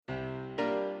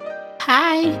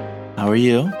Hi, How are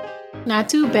you? not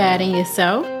too bad in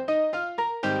yourself.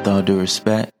 With all due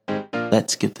respect,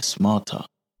 let's get the small talk.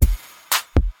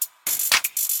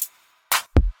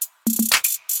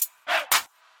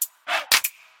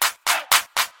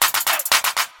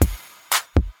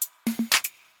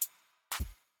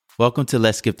 Welcome to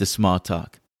Let's Skip the Small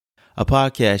Talk, a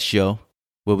podcast show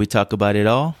where we talk about it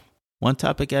all, one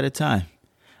topic at a time.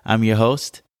 I'm your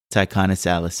host, Tyconis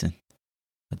Allison.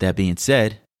 With that being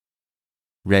said,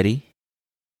 ready,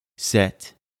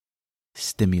 set,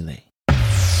 stimulate.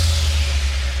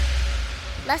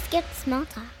 Let's get small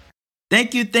talk.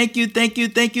 Thank you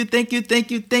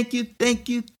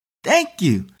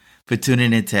for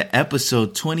tuning into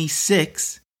episode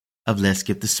 26 of Let's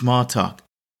Skip the Small Talk.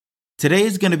 Today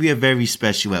is going to be a very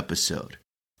special episode.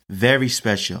 Very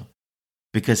special.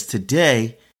 Because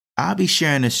today, I'll be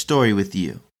sharing a story with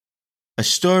you. A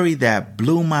story that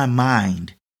blew my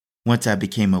mind once I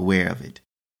became aware of it.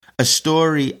 A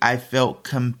story I felt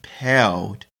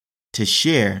compelled to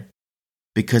share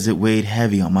because it weighed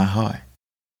heavy on my heart.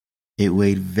 It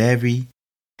weighed very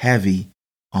heavy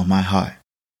on my heart.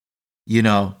 You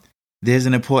know, there's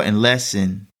an important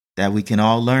lesson that we can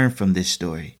all learn from this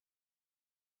story.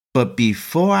 But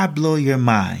before I blow your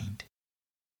mind,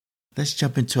 let's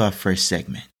jump into our first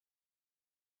segment.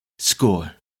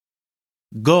 Score.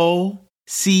 Goal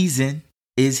season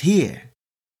is here.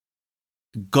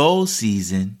 Goal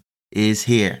season is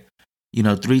here. You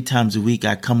know, 3 times a week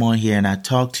I come on here and I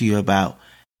talk to you about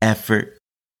effort,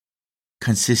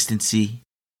 consistency,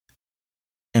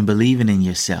 and believing in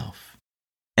yourself.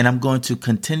 And I'm going to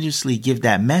continuously give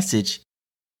that message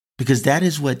because that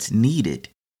is what's needed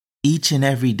each and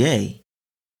every day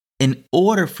in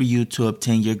order for you to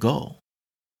obtain your goal.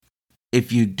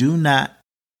 If you do not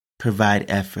provide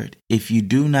effort, if you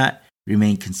do not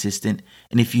remain consistent,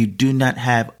 and if you do not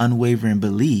have unwavering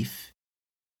belief,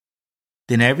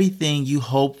 then everything you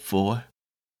hope for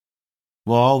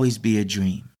will always be a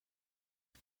dream.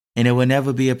 And it will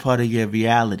never be a part of your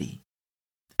reality.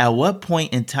 At what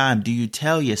point in time do you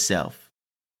tell yourself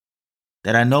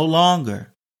that I no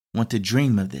longer want to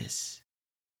dream of this?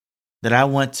 That I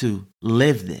want to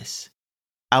live this?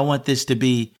 I want this to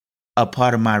be a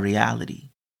part of my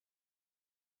reality.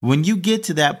 When you get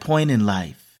to that point in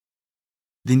life,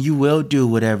 then you will do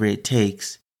whatever it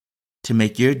takes to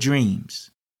make your dreams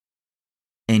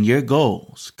and your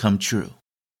goals come true.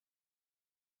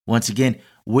 Once again,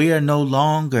 we are no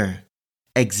longer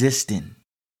existing.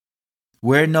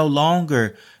 We're no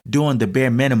longer doing the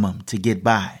bare minimum to get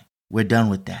by. We're done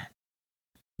with that.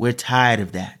 We're tired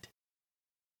of that.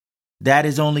 That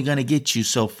is only going to get you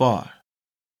so far.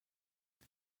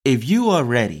 If you are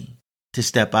ready to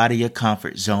step out of your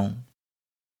comfort zone,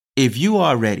 if you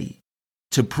are ready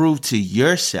to prove to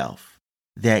yourself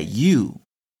that you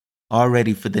are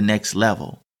ready for the next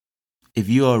level, if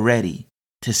you are ready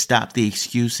to stop the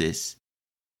excuses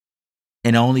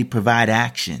and only provide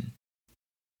action,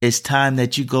 it's time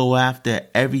that you go after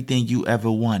everything you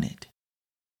ever wanted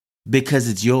because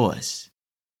it's yours.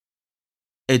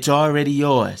 It's already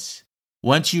yours.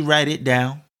 Once you write it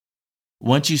down,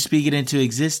 once you speak it into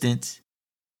existence,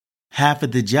 half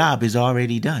of the job is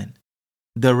already done.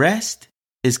 The rest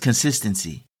is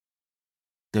consistency.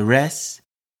 The rest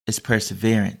is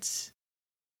perseverance.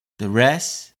 The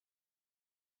rest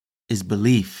is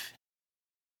belief.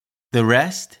 The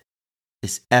rest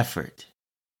is effort.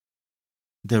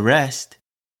 The rest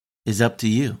is up to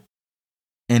you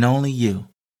and only you.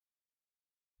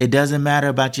 It doesn't matter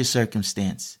about your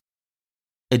circumstance.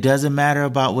 It doesn't matter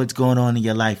about what's going on in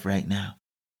your life right now.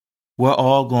 We're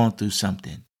all going through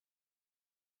something.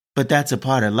 But that's a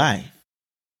part of life.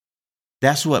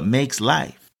 That's what makes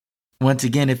life. Once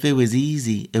again, if it was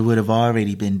easy, it would have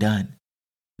already been done.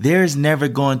 There is never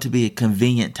going to be a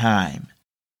convenient time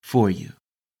for you.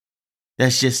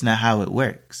 That's just not how it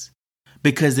works.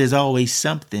 Because there's always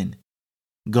something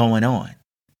going on.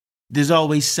 There's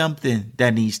always something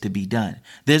that needs to be done.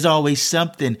 There's always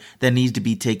something that needs to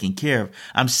be taken care of.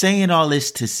 I'm saying all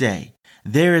this to say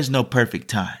there is no perfect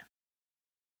time.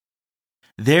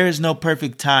 There is no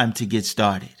perfect time to get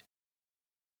started.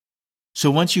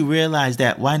 So once you realize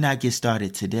that, why not get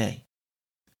started today?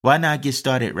 Why not get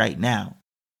started right now?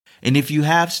 And if you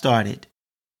have started,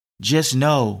 just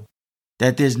know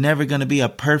that there's never going to be a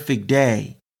perfect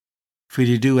day for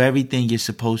you to do everything you're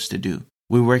supposed to do.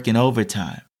 We're working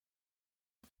overtime.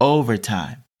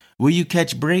 Overtime. Will you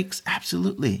catch breaks?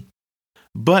 Absolutely.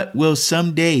 But will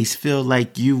some days feel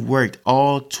like you worked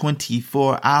all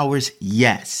 24 hours?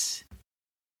 Yes.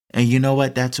 And you know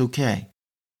what? That's okay.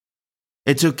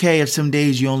 It's okay if some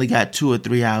days you only got 2 or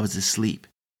 3 hours of sleep.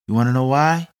 You want to know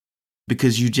why?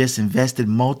 because you just invested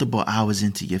multiple hours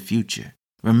into your future.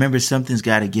 Remember, something's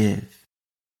got to give.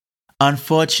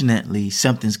 Unfortunately,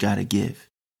 something's got to give.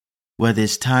 Whether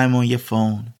it's time on your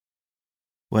phone,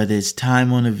 whether it's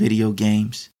time on the video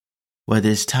games, whether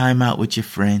it's time out with your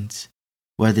friends,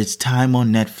 whether it's time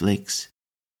on Netflix,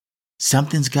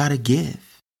 something's got to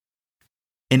give.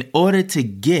 In order to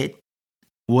get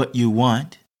what you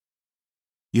want,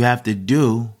 you have to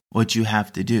do what you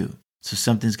have to do. So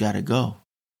something's got to go.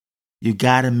 You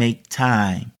got to make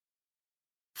time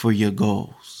for your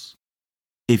goals.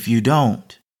 If you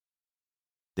don't,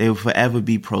 they will forever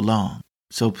be prolonged.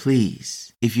 So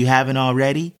please, if you haven't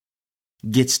already,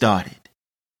 get started.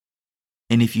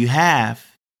 And if you have,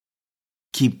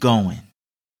 keep going.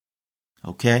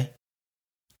 Okay?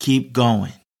 Keep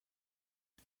going.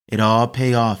 It'll all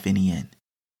pay off in the end.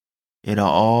 It'll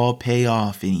all pay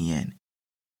off in the end.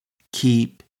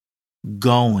 Keep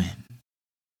going.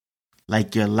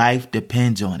 Like your life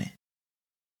depends on it.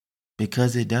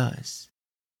 Because it does.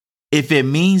 If it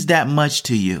means that much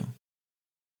to you,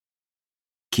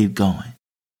 keep going.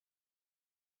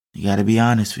 You got to be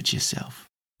honest with yourself,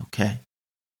 okay?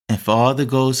 And for all the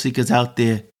goal seekers out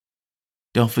there,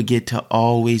 don't forget to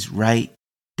always write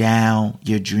down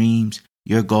your dreams,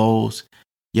 your goals,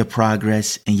 your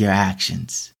progress, and your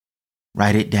actions.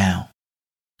 Write it down,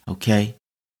 okay?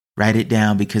 Write it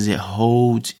down because it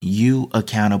holds you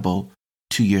accountable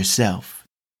to yourself,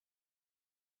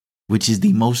 which is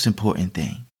the most important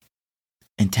thing.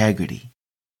 Integrity,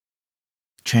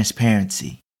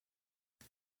 transparency,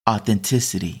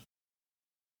 authenticity,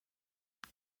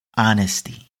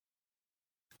 honesty.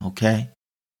 Okay?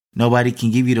 Nobody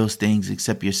can give you those things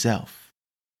except yourself.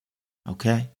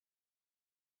 Okay?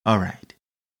 All right.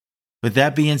 With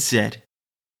that being said,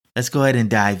 let's go ahead and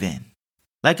dive in.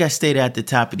 Like I stated at the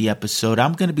top of the episode,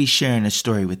 I'm going to be sharing a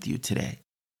story with you today.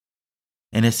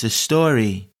 And it's a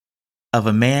story of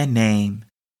a man named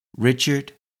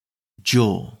Richard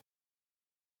Jewell.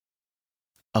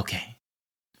 Okay.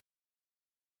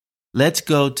 Let's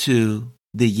go to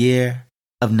the year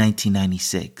of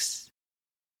 1996.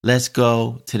 Let's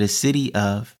go to the city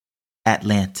of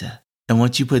Atlanta. And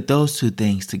once you put those two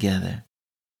things together,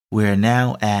 we're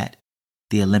now at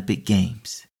the Olympic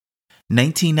Games.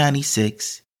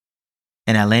 1996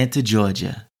 in Atlanta,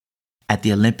 Georgia, at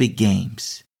the Olympic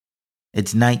Games.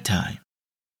 It's nighttime.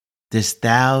 There's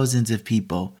thousands of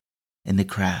people in the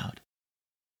crowd,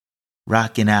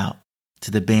 rocking out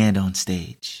to the band on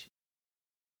stage.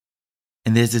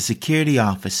 And there's a security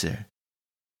officer,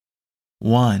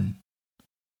 one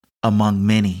among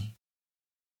many.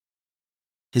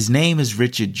 His name is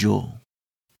Richard Jewell,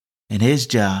 and his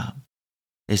job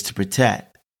is to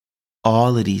protect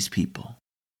all of these people.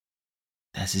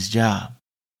 That's his job.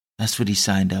 That's what he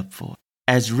signed up for.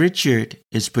 As Richard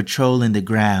is patrolling the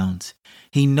grounds,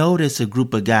 he noticed a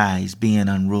group of guys being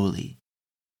unruly.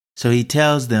 So he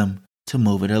tells them to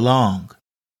move it along.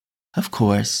 Of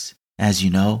course, as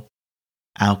you know,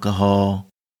 alcohol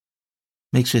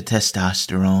mixed with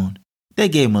testosterone, they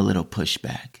gave him a little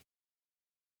pushback.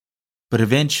 But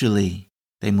eventually,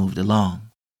 they moved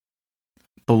along.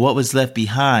 But what was left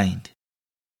behind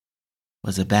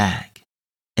was a bag,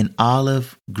 an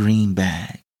olive green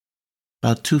bag,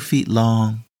 about 2 feet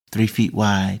long, 3 feet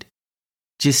wide,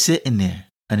 just sitting there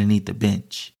underneath the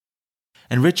bench.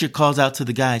 And Richard calls out to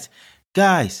the guys,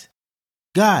 Guys,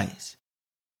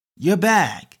 your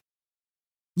bag.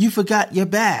 You forgot your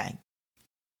bag.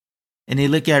 And they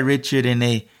look at Richard and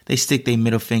they stick their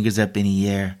middle fingers up in the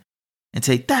air and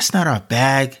say, That's not our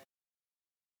bag.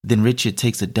 Then Richard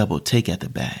takes a double take at the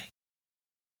bag.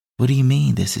 What do you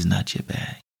mean this is not your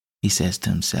bag? He says to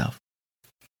himself.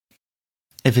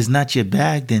 If it's not your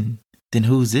bag, then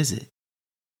whose is it?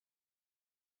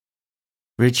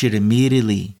 Richard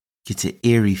immediately gets an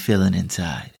eerie feeling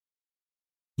inside.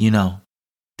 You know,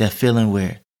 that feeling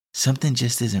where something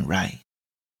just isn't right.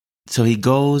 So he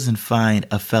goes and finds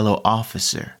a fellow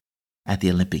officer at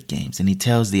the Olympic Games, and he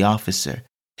tells the officer,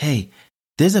 Hey,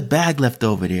 there's a bag left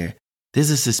over there. There's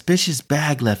a suspicious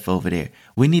bag left over there.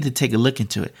 We need to take a look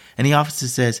into it. And the officer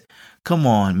says, Come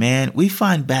on, man. We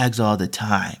find bags all the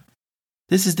time.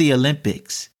 This is the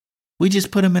Olympics. We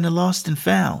just put them in a lost and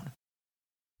found.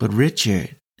 But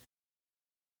Richard,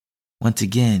 once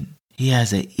again, he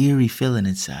has an eerie feeling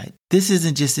inside. This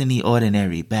isn't just any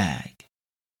ordinary bag.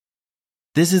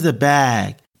 This is a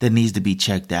bag that needs to be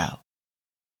checked out.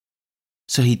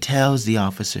 So he tells the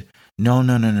officer,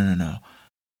 No.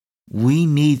 We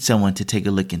need someone to take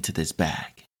a look into this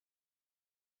bag.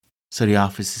 So the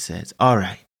officer says, All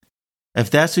right.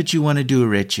 If that's what you want to do,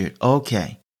 Richard,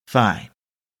 okay, fine.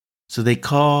 So they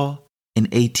call an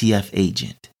ATF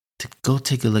agent to go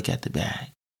take a look at the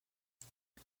bag.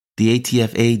 The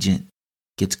ATF agent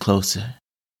gets closer.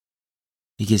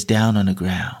 He gets down on the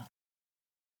ground.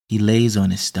 He lays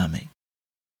on his stomach,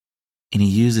 and he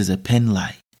uses a pen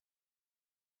light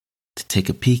to take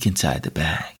a peek inside the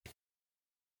bag.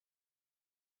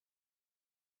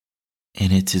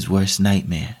 And it's his worst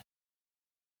nightmare.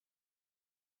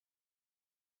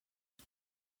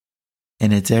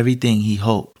 And it's everything he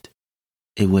hoped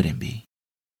it wouldn't be.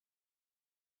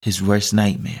 His worst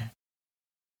nightmare.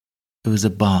 It was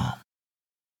a bomb.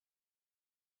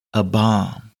 A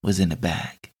bomb was in the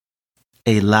bag.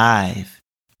 A live,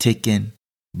 ticking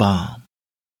bomb.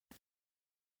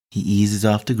 He eases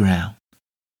off the ground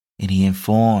and he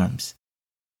informs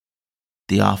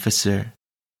the officer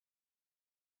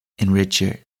and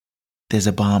Richard, there's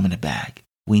a bomb in the bag.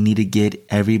 We need to get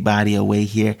everybody away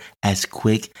here as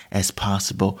quick as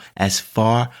possible, as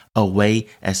far away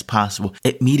as possible.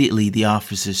 Immediately, the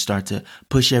officers start to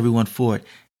push everyone forward.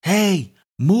 Hey,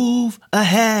 move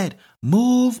ahead,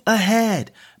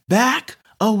 back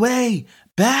away.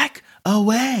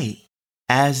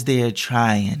 As they're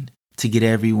trying to get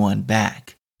everyone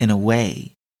back and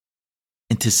away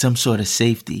into some sort of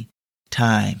safety,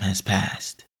 time has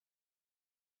passed.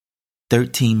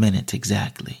 13 minutes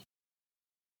exactly.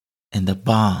 And the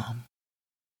bomb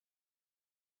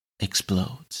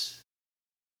explodes.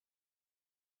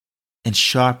 And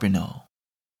shrapnel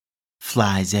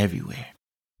flies everywhere.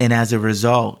 And as a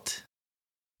result,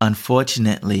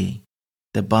 unfortunately,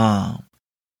 the bomb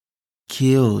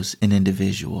kills an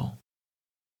individual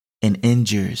and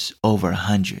injures over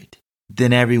 100.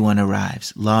 Then everyone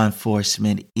arrives. Law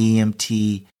enforcement,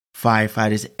 EMT,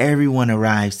 firefighters, everyone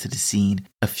arrives to the scene.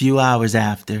 A few hours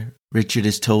after, Richard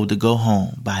is told to go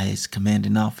home by his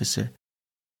commanding officer.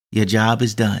 Your job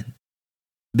is done.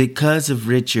 Because of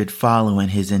Richard following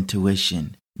his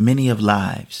intuition, many of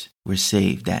lives were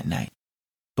saved that night.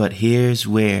 But here's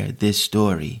where this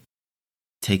story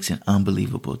takes an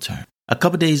unbelievable turn. A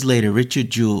couple days later, Richard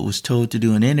Jewell was told to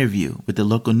do an interview with the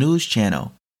local news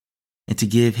channel and to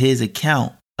give his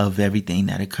account of everything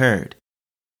that occurred.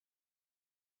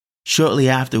 Shortly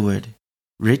afterward,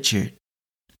 Richard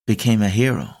became a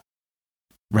hero,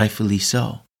 rightfully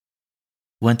so.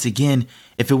 Once again,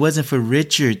 if it wasn't for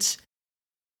Richard's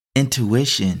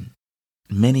intuition,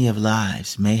 many of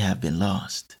lives may have been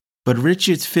lost. But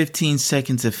Richard's 15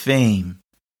 seconds of fame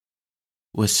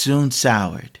was soon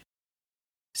soured.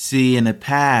 See, in the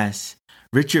past,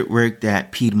 Richard worked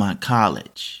at Piedmont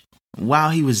College. While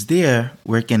he was there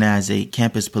working as a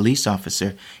campus police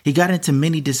officer, he got into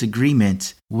many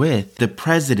disagreements with the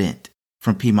president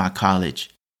from Piedmont College.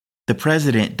 The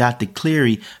president, Dr.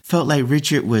 Cleary, felt like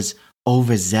Richard was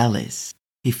overzealous.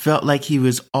 He felt like he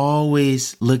was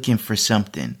always looking for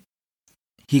something.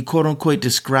 He quote-unquote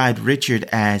described Richard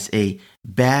as a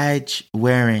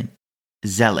badge-wearing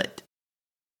zealot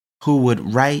who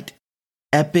would write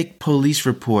epic police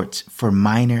reports for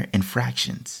minor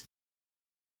infractions.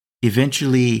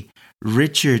 Eventually,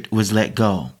 Richard was let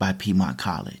go by Piedmont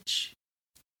College.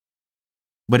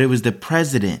 But it was the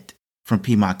president from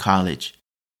Piedmont College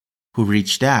who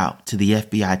reached out to the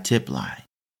FBI tip line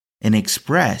and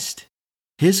expressed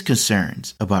his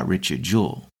concerns about Richard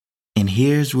Jewell. And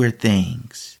here's where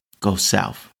things go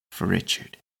south for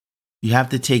Richard. You have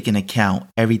to take into account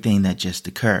everything that just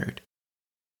occurred.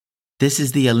 This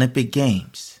is the Olympic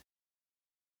Games.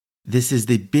 This is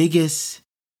the biggest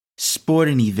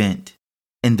sporting event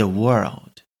in the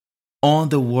world, on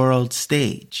the world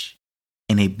stage,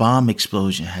 and a bomb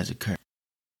explosion has occurred.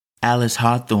 Alice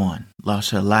Hawthorne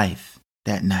lost her life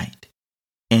that night,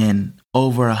 and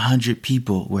over 100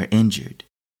 people were injured.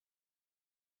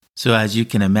 So as you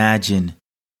can imagine,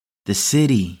 the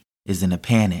city is in a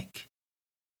panic,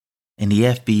 and the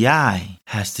FBI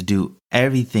has to do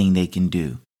everything they can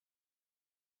do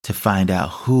to find out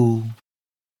who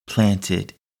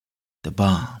planted the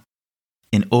bomb.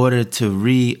 In order to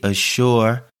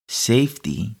reassure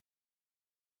safety,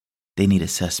 they need a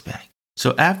suspect.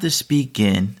 So after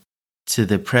speaking to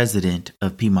the president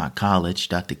of Piedmont College,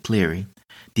 Dr. Cleary,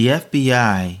 the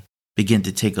FBI began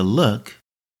to take a look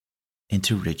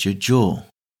into Richard Jewell.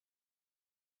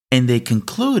 And they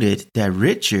concluded that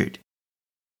Richard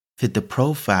fit the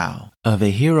profile of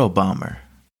a hero bomber.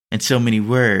 In so many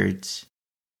words,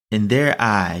 in their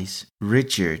eyes,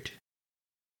 Richard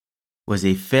was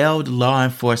a failed law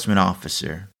enforcement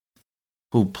officer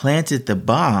who planted the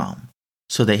bomb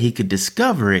so that he could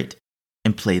discover it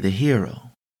and play the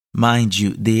hero. Mind you,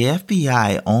 the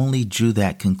FBI only drew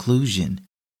that conclusion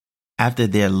after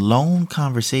their lone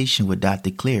conversation with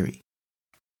Dr. Cleary.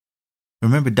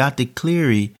 Remember, Dr.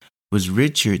 Cleary was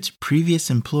Richard's previous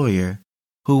employer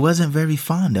who wasn't very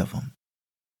fond of him.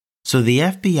 So the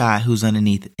FBI, who's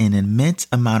underneath an immense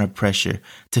amount of pressure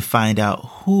to find out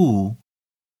who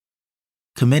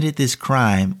committed this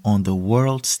crime on the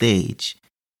world stage,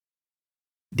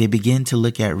 they begin to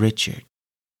look at Richard.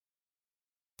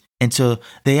 And so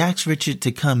they asked Richard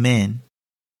to come in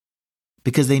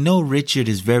because they know Richard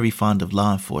is very fond of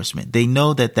law enforcement. They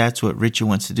know that that's what Richard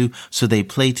wants to do, so they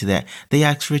play to that. They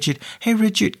asked Richard, "Hey,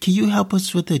 Richard, can you help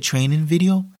us with a training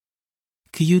video?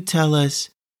 Can you tell us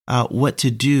what to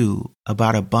do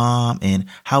about a bomb and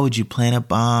how would you plan a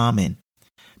bomb?" And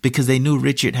because they knew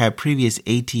Richard had previous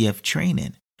ATF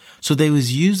training. So they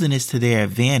was using this to their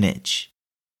advantage.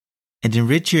 And then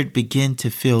Richard began to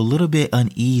feel a little bit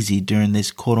uneasy during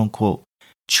this quote unquote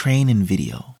training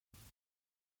video.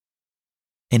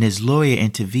 And his lawyer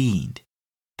intervened,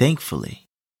 thankfully.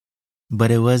 But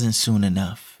it wasn't soon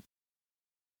enough.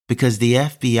 Because the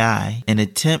FBI, in an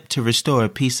attempt to restore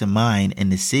peace of mind in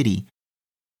the city,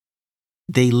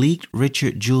 they leaked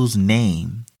Richard Jewell's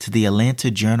name to the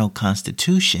Atlanta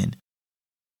Journal-Constitution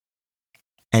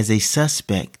as a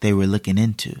suspect they were looking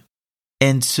into.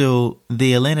 And so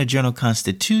the Atlanta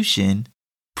Journal-Constitution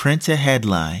prints a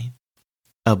headline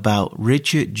about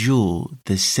Richard Jewell,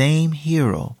 the same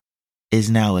hero, is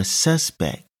now a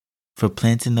suspect for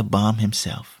planting the bomb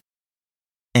himself.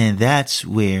 And that's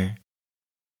where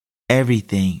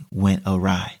everything went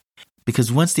awry.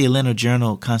 Because once the Atlanta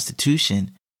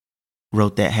Journal-Constitution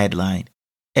wrote that headline,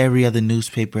 every other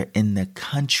newspaper in the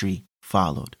country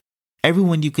followed.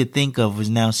 Everyone you could think of was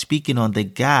now speaking on the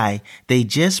guy they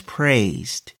just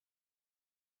praised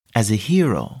as a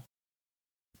hero.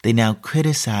 They now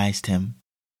criticized him,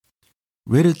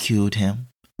 ridiculed him,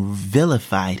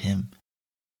 vilified him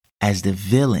as the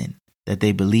villain that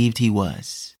they believed he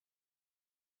was.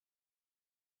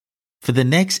 For the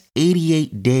next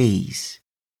 88 days,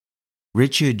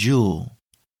 Richard Jewell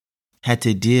had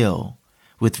to deal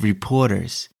with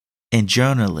reporters and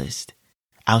journalists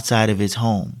outside of his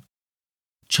home,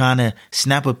 trying to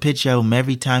snap a picture of him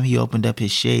every time he opened up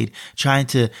his shade, trying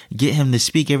to get him to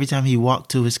speak every time he walked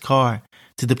to his car,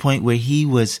 to the point where he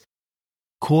was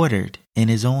quartered in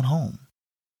his own home.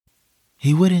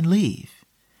 He wouldn't leave.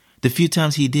 The few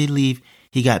times he did leave,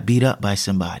 he got beat up by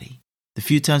somebody. The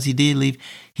few times he did leave,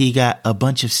 he got a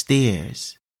bunch of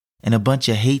stares and a bunch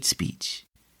of hate speech.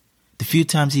 The few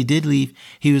times he did leave,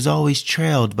 he was always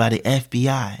trailed by the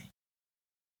FBI.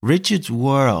 Richard's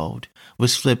world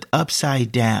was flipped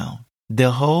upside down.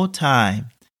 The whole time,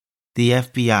 the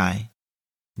FBI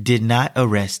did not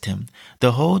arrest him.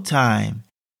 The whole time,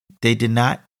 they did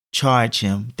not charge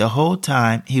him. The whole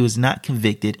time, he was not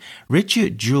convicted.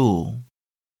 Richard Jewell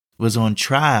was on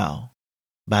trial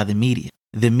by the media.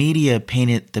 The media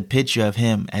painted the picture of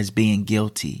him as being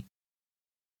guilty,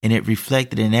 and it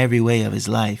reflected in every way of his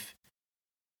life,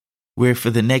 where for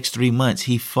the next 3 months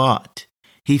he fought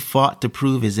to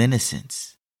prove his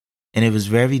innocence, and it was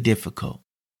very difficult.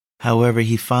 However,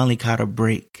 he finally caught a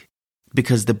break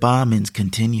because the bombings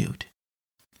continued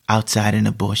outside an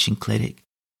abortion clinic,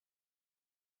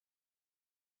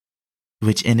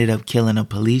 which ended up killing a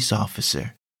police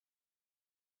officer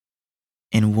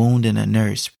and wounding a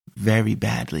nurse very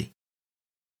badly.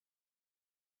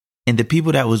 And the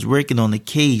people that was working on the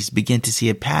case began to see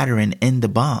a pattern in the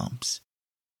bombs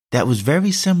that was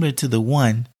very similar to the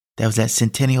one that was at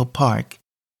Centennial Park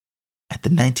at the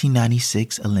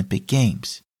 1996 Olympic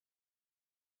Games.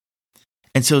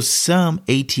 And so some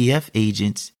ATF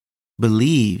agents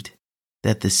believed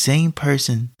that the same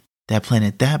person that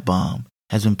planted that bomb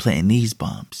has been planting these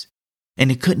bombs.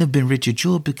 And it couldn't have been Richard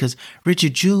Jewell because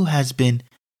Richard Jewell has been,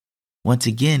 once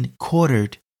again,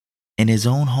 quartered in his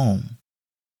own home.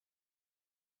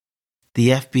 The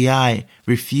FBI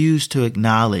refused to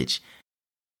acknowledge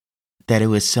that it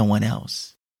was someone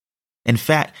else. In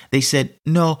fact, they said,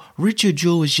 no, Richard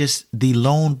Jewell was just the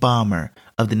lone bomber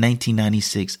of the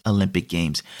 1996 Olympic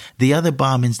Games. The other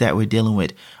bombings that we're dealing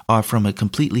with are from a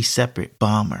completely separate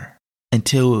bomber,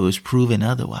 until it was proven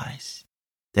otherwise,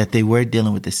 that they were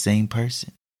dealing with the same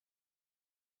person,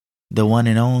 the one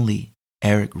and only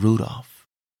Eric Rudolph.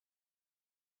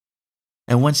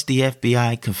 And once the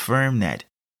FBI confirmed that,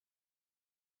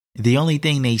 the only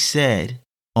thing they said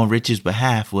on Richard's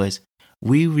behalf was,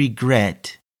 we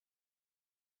regret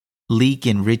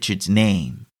leaking Richard's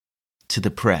name to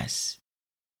the press.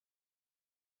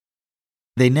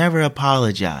 They never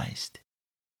apologized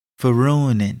for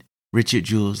ruining Richard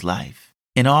Jewell's life.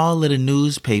 And all of the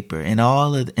newspaper and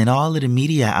all of the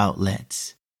media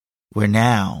outlets were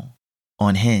now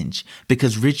on hinge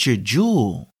because Richard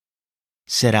Jewell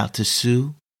set out to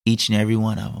sue each and every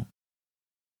one of them.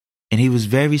 And he was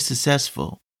very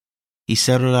successful. He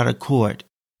settled out of court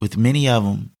with many of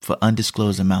them for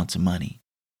undisclosed amounts of money.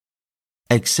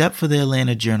 Except for the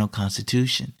Atlanta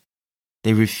Journal-Constitution.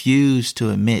 They refused to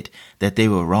admit that they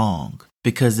were wrong,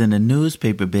 because in the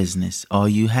newspaper business, all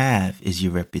you have is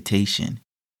your reputation.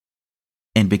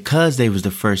 And because they was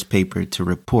the first paper to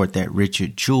report that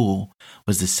Richard Jewell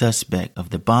was the suspect of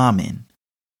the bombing,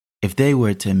 if they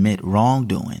were to admit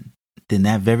wrongdoing, then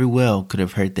that very well could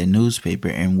have hurt their newspaper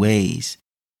in ways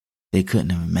they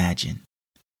couldn't have imagined.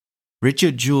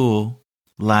 Richard Jewell's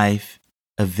life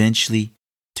eventually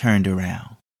turned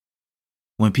around.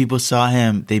 When people saw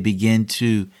him, they began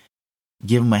to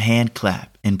give him a hand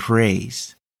clap and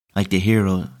praise, like the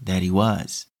hero that he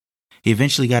was. He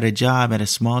eventually got a job at a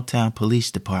small town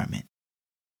police department.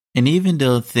 And even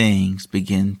though things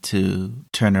begin to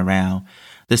turn around,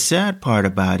 the sad part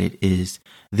about it is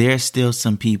there are still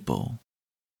some people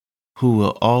who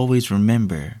will always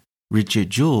remember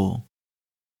Richard Jewell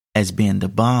as being the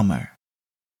bomber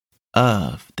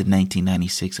of the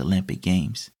 1996 Olympic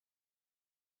Games.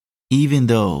 Even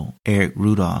though Eric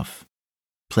Rudolph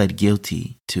pled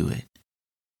guilty to it,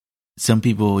 some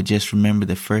people will just remember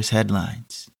the first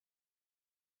headlines.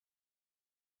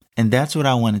 And that's what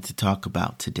I wanted to talk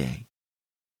about today.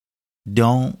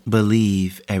 Don't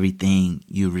believe everything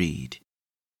you read.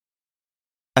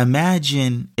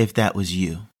 Imagine if that was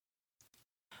you.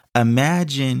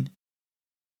 Imagine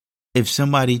if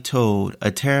somebody told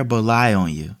a terrible lie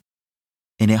on you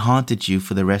and it haunted you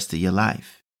for the rest of your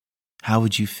life. How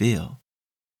would you feel?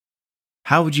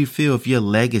 How would you feel if your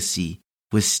legacy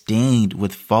was stained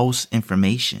with false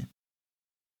information?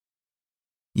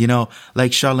 You know,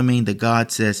 like Charlemagne the God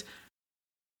says,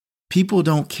 people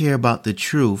don't care about the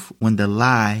truth when the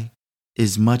lie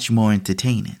is much more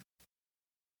entertaining.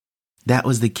 That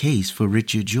was the case for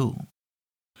Richard Jewell.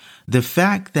 The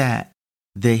fact that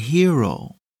the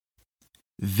hero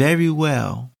very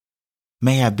well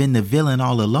may have been the villain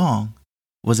all along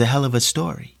was a hell of a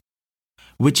story,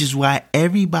 which is why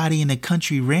everybody in the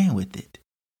country ran with it.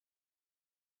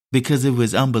 Because it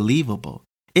was unbelievable.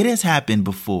 It has happened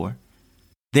before.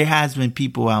 There has been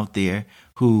people out there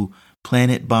who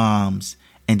planted bombs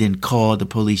and then called the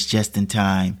police just in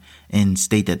time and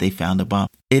state that they found a bomb.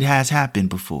 It has happened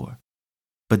before.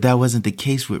 But that wasn't the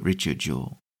case with Richard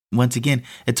Jewell. Once again,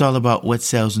 it's all about what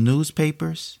sells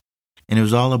newspapers, and it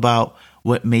was all about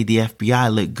what made the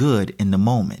FBI look good in the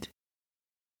moment,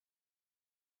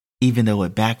 even though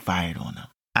it backfired on them.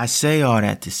 I say all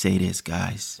that to say this,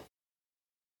 guys.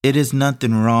 It is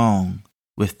nothing wrong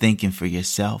with thinking for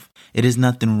yourself. It is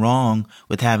nothing wrong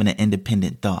with having an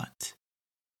independent thought.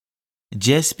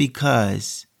 Just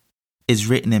because it's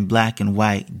written in black and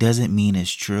white doesn't mean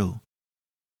it's true.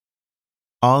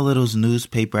 All of those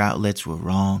newspaper outlets were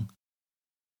wrong.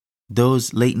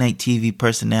 Those late night TV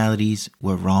personalities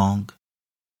were wrong.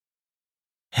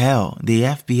 Hell, the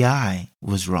FBI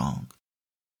was wrong.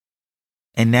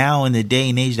 And now in the day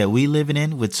and age that we living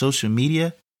in with social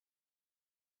media,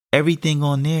 everything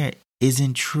on there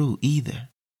isn't true either.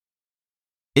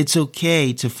 It's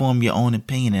okay to form your own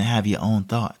opinion and have your own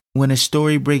thought. When a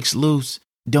story breaks loose,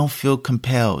 don't feel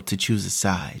compelled to choose a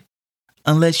side,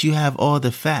 unless you have all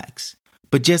the facts.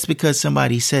 But just because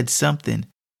somebody said something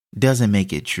doesn't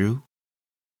make it true.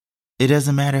 It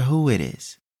doesn't matter who it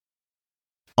is.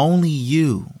 Only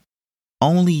you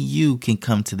can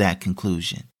come to that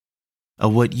conclusion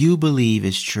of what you believe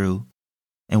is true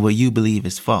and what you believe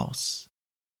is false.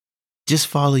 Just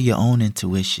follow your own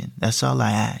intuition. That's all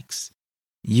I ask.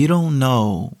 You don't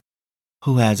know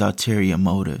who has ulterior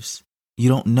motives. You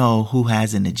don't know who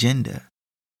has an agenda.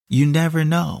 You never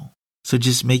know. So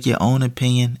just make your own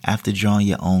opinion after drawing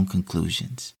your own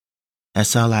conclusions.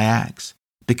 That's all I ask.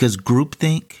 Because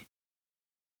groupthink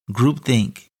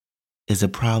is a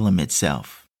problem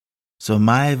itself. So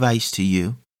my advice to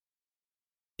you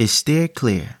is steer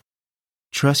clear,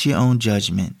 trust your own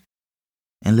judgment,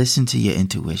 and listen to your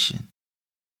intuition.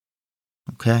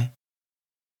 Okay?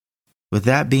 With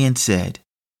that being said,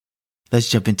 let's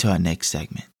jump into our next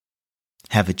segment.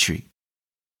 Have a treat.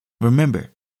 Remember,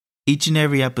 each and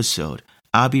every episode,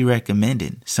 I'll be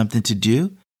recommending something to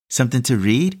do, something to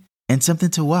read, and something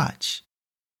to watch.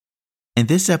 In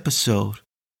this episode,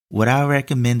 what I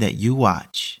recommend that you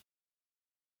watch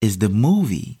is the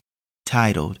movie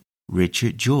titled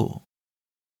Richard Jewell.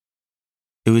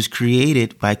 It was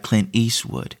created by Clint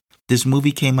Eastwood. This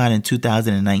movie came out in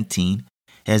 2019,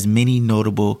 has many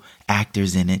notable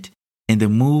actors in it, and the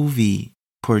movie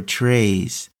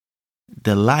portrays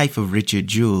the life of Richard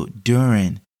Jewell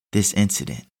during this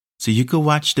incident. So you could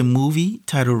watch the movie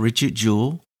titled Richard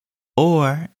Jewell,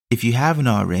 or if you haven't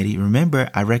already, remember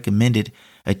I recommended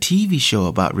a TV show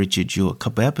about Richard Jewell a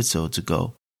couple episodes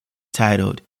ago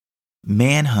titled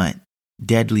Manhunt,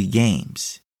 Deadly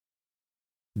Games.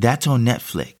 That's on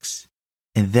Netflix.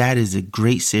 And that is a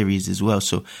great series as well.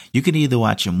 So you can either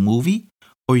watch a movie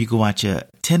or you can watch a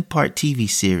 10-part TV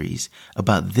series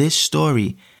about this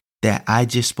story that I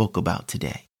just spoke about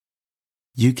today.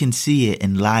 You can see it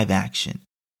in live action.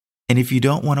 And if you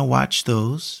don't want to watch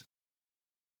those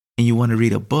and you want to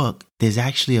read a book, there's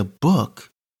actually a book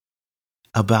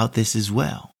about this as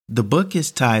well. The book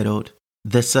is titled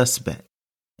The Suspect,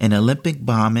 an Olympic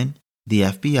bombing, the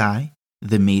FBI,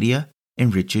 the media,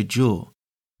 and Richard Jewell,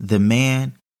 the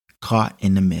man caught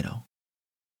in the middle.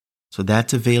 So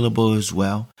that's available as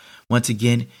well. Once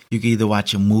again, you can either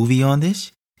watch a movie on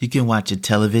this, you can watch a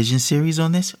television series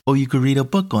on this, or you can read a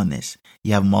book on this.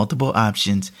 You have multiple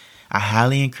options. I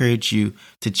highly encourage you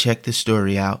to check the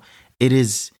story out.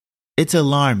 It's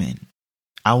alarming.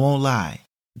 I won't lie.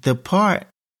 The part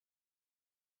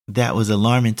that was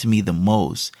alarming to me the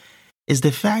most is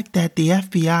the fact that the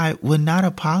FBI would not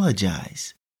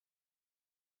apologize.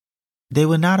 They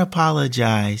would not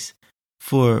apologize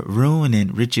for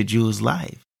ruining Richard Jewell's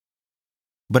life.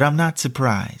 But I'm not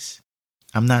surprised.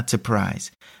 I'm not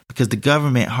surprised because the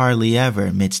government hardly ever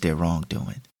admits their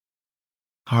wrongdoing.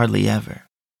 Hardly ever.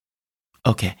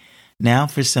 Okay, now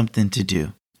for something to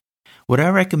do. What I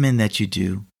recommend that you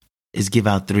do is give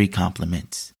out 3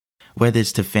 compliments, whether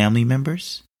it's to family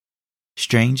members,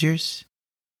 strangers,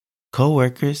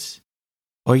 co-workers,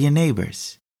 or your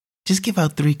neighbors. Just give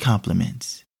out 3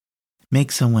 compliments.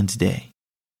 Make someone's day.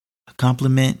 A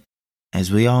compliment,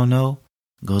 as we all know,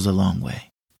 goes a long way.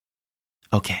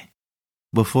 Okay,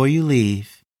 before you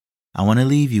leave, I want to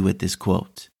leave you with this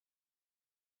quote.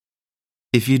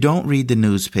 If you don't read the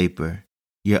newspaper,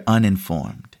 you're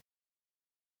uninformed.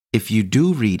 If you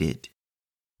do read it,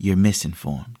 you're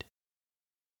misinformed.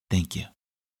 Thank you.